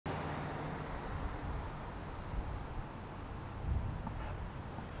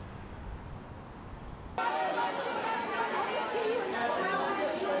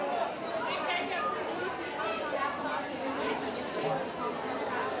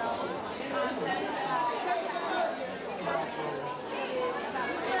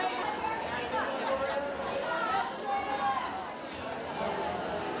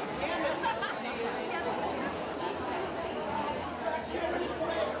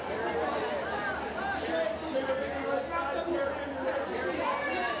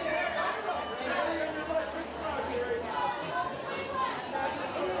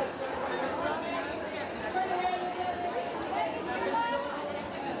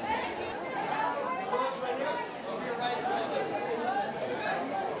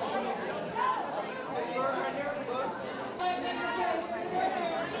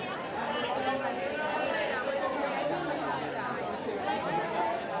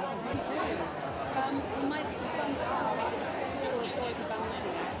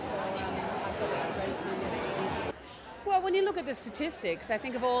you look at the statistics, I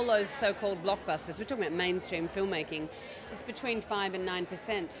think of all those so-called blockbusters, we're talking about mainstream filmmaking, it's between 5 and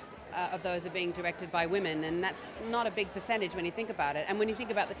 9% of those are being directed by women, and that's not a big percentage when you think about it. And when you think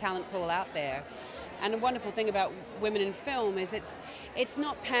about the talent pool out there, and the wonderful thing about women in film is it's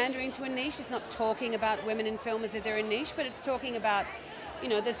not pandering to a niche, it's not talking about women in film as if they're a niche, but it's talking about, you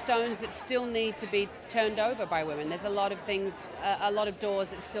know, the stones that still need to be turned over by women. There's a lot of things, a lot of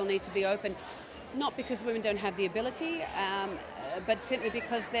doors that still need to be opened, not because women don't have the ability, but simply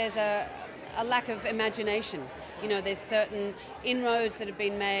because there's a lack of imagination. You know, there's certain inroads that have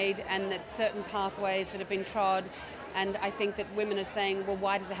been made and that certain pathways that have been trod, and I think that women are saying, well,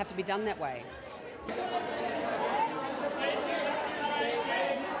 why does it have to be done that way?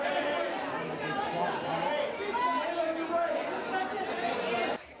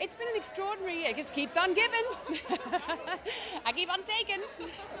 It's been an extraordinary year. It just keeps on giving. I keep on taking.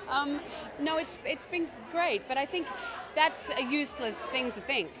 No, it's been great, but I think that's a useless thing to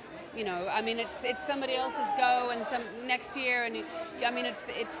think. You know, I mean, it's somebody else's go, and some next year, and I mean,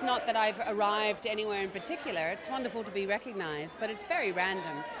 it's not that I've arrived anywhere in particular. It's wonderful to be recognized, but it's very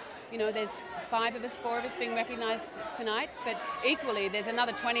random. You know, there's 5 of us, 4 of us being recognized tonight, but equally there's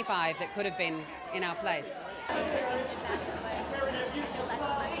another 25 that could have been in our place.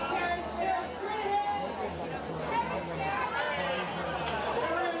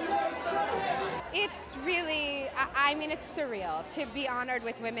 It's really, I mean, it's surreal to be honored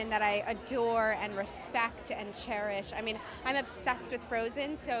with women that I adore and respect and cherish. I mean, I'm obsessed with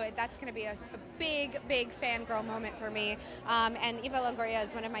Frozen, so that's going to be a big, big fangirl moment for me. And Eva Longoria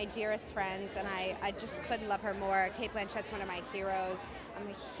is one of my dearest friends, and I just couldn't love her more. Cate Blanchett's one of my heroes. I'm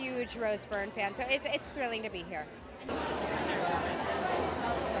a huge Rose Byrne fan, so it's thrilling to be here.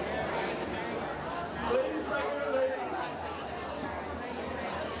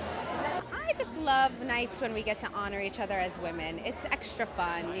 I just love nights when we get to honor each other as women. It's extra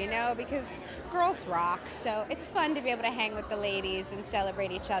fun, you know, because girls rock, so it's fun to be able to hang with the ladies and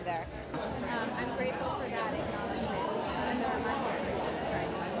celebrate each other. I'm grateful for that acknowledgement and the reminder.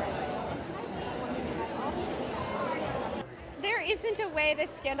 There isn't a way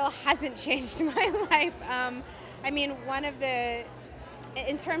that Scandal hasn't changed my life. I mean,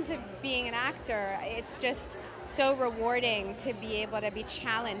 in terms of being an actor, it's just so rewarding to be able to be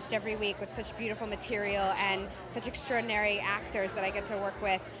challenged every week with such beautiful material and such extraordinary actors that I get to work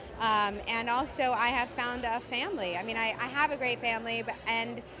with. And also, I have found a family. I mean, I have a great family,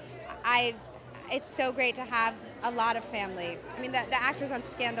 and it's so great to have a lot of family. I mean, the actors on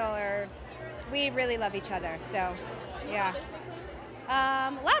Scandal we really love each other, so yeah.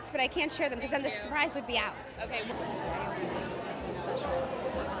 Lots, but I can't share them because then the surprise would be out. Okay.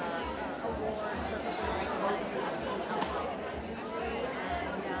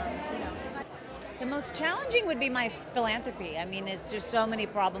 The most challenging would be my philanthropy. I mean, it's just so many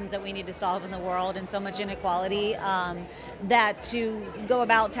problems that we need to solve in the world and so much inequality that to go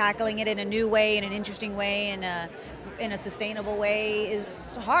about tackling it in a new way, in an interesting way, in a sustainable way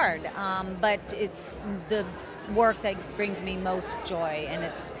is hard. But it's the work that brings me most joy, and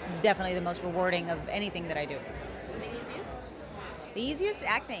it's definitely the most rewarding of anything that I do. The easiest?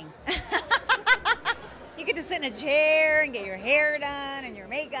 Acting. You get to sit in a chair and get your hair done and your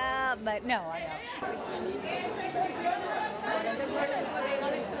makeup, but no, I know.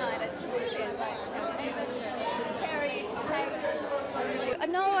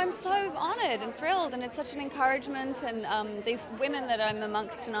 No, I'm so honoured and thrilled, and it's such an encouragement, and these women that I'm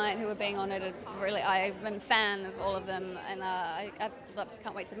amongst tonight who are being honoured, are really, I'm a fan of all of them, and I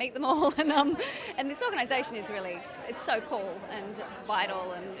can't wait to meet them all, and this organisation is really, it's so cool and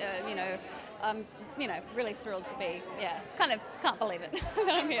vital, and you know, really thrilled to be, kind of can't believe it that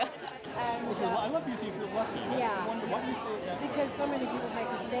I'm here. I love you, so you feel lucky. Yeah. Why do you say that? Because so many people make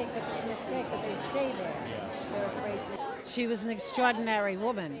a mistake, but they stay there. They're afraid to. She was an extraordinary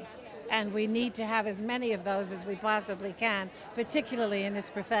woman, and we need to have as many of those as we possibly can, particularly in this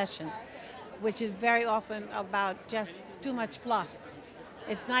profession, which is very often about just too much fluff.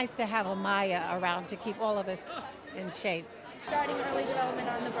 It's nice to have a Maya around to keep all of us in shape. Starting early development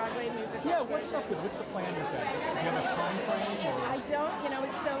on the Broadway musical. Yeah, what's the plan with that? Do you have a time frame? Or? I don't, you know,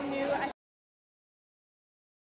 it's so new.